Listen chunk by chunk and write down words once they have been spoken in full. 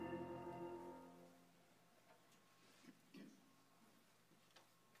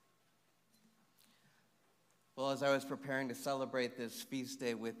Well, as I was preparing to celebrate this feast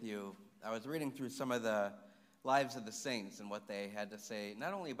day with you, I was reading through some of the lives of the saints and what they had to say,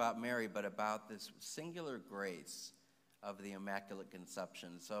 not only about Mary, but about this singular grace of the Immaculate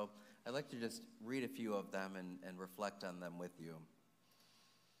Conception. So I'd like to just read a few of them and reflect on them with you.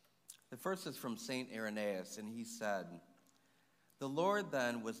 The first is from St. Irenaeus, and he said, "The Lord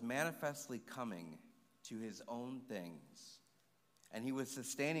then was manifestly coming to his own things, and he was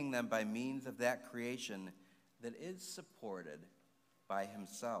sustaining them by means of that creation that is supported by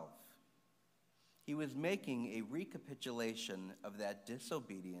himself. He was making a recapitulation of that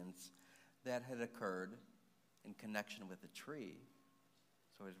disobedience that had occurred in connection with the tree."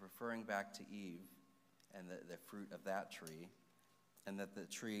 So he's referring back to Eve and the fruit of that tree, and that the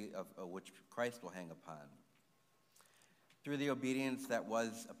tree of which Christ will hang upon. Through the obedience that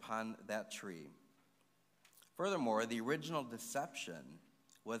was upon that tree. Furthermore, the original deception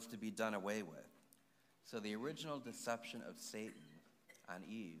was to be done away with. So the original deception of Satan on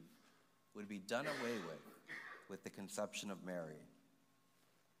Eve would be done away with the conception of Mary.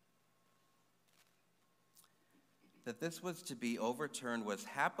 That this was to be overturned was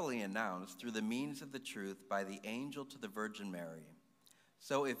happily announced through the means of the truth by the angel to the Virgin Mary.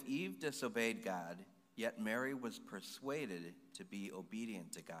 So if Eve disobeyed God, yet Mary was persuaded to be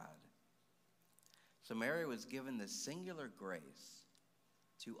obedient to God. So Mary was given the singular grace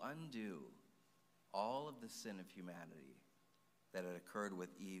to undo all of the sin of humanity that had occurred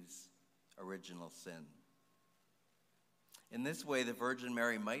with Eve's original sin. In this way, the Virgin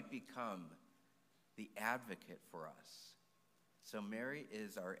Mary might become the advocate for us. So Mary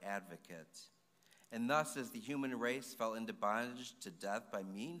is our advocate. And thus, as the human race fell into bondage to death by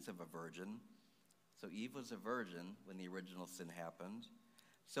means of a virgin, so Eve was a virgin when the original sin happened,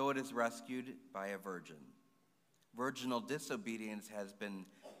 so it is rescued by a virgin. Virginal disobedience has been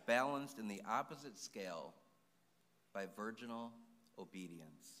balanced in the opposite scale by virginal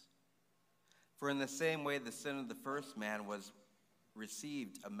obedience. For in the same way the sin of the first man was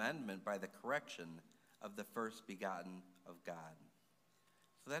received amendment by the correction of the first begotten of God.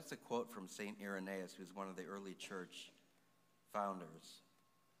 So that's a quote from St. Irenaeus, who's one of the early church fathers.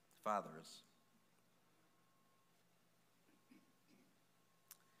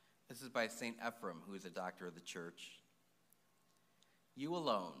 This is by St. Ephrem, who is a doctor of the church. "You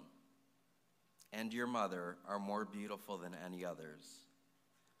alone and your mother are more beautiful than any others,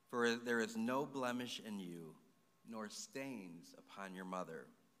 for there is no blemish in you, nor stains upon your mother,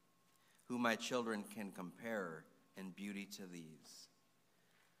 who my children can compare in beauty to these."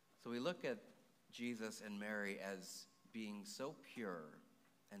 So we look at Jesus and Mary as being so pure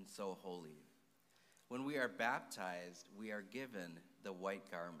and so holy. When we are baptized, we are given the white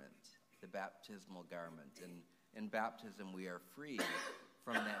garment, the baptismal garment. And in baptism, we are free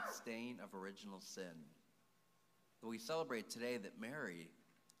from that stain of original sin. But we celebrate today that Mary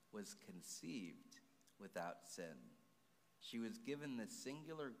was conceived without sin. She was given the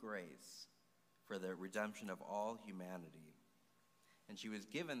singular grace for the redemption of all humanity. And she was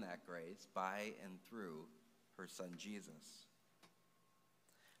given that grace by and through her son Jesus.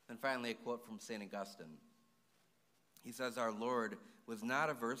 And finally, a quote from St. Augustine. He says, "Our Lord was not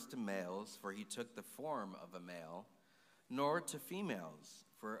averse to males, for he took the form of a male, nor to females,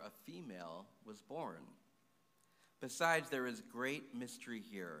 for a female was born. Besides, there is great mystery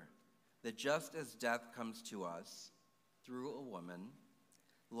here, that just as death comes to us through a woman,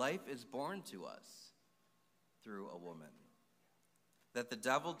 life is born to us through a woman. That the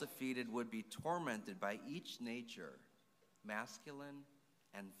devil defeated would be tormented by each nature, masculine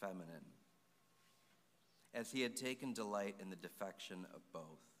and feminine, as he had taken delight in the defection of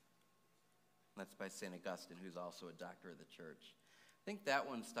both." That's by St. Augustine, who's also a doctor of the church. I think that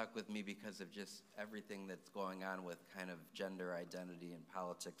one stuck with me because of just everything that's going on with kind of gender identity and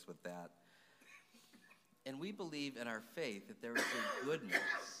politics with that. And we believe in our faith that there is a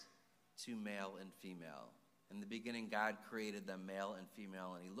goodness to male and female. In the beginning, God created them male and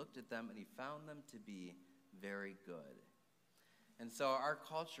female, and he looked at them and he found them to be very good. And so our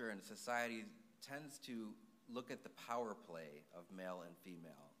culture and society tends to look at the power play of male and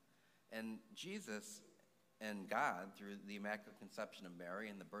female. And Jesus and God, through the Immaculate Conception of Mary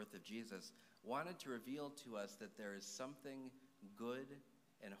and the birth of Jesus, wanted to reveal to us that there is something good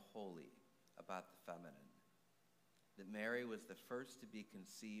and holy about the feminine. That Mary was the first to be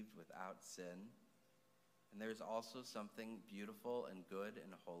conceived without sin. And there's also something beautiful and good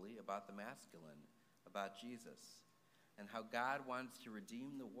and holy about the masculine, about Jesus, and how God wants to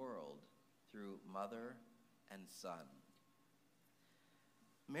redeem the world through mother and son.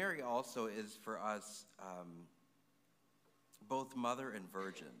 Mary also is for us both mother and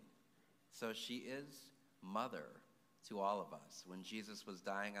virgin. So she is mother to all of us. When Jesus was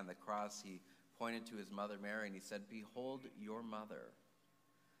dying on the cross, he pointed to his mother Mary and he said, "Behold your mother."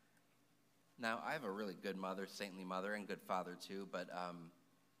 Now, I have a really good mother, saintly mother, and good father too, but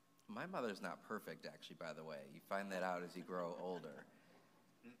my mother's not perfect, actually, by the way. You find that out as you grow older.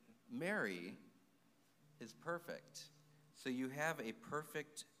 Mary is perfect. So you have a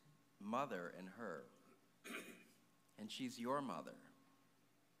perfect mother in her, and she's your mother.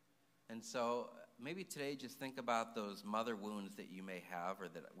 And so maybe today just think about those mother wounds that you may have or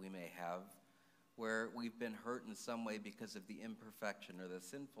that we may have, where we've been hurt in some way because of the imperfection or the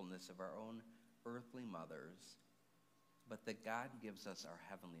sinfulness of our own earthly mothers, but that God gives us our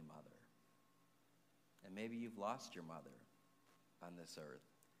heavenly mother. And maybe you've lost your mother on this earth.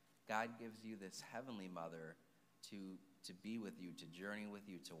 God gives you this heavenly mother to be with you, to journey with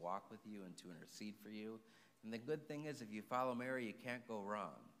you, to walk with you, and to intercede for you. And the good thing is, if you follow Mary, you can't go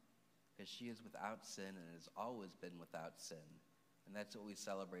wrong, because she is without sin and has always been without sin. And that's what we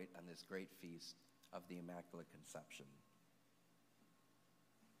celebrate on this great feast of the Immaculate Conception.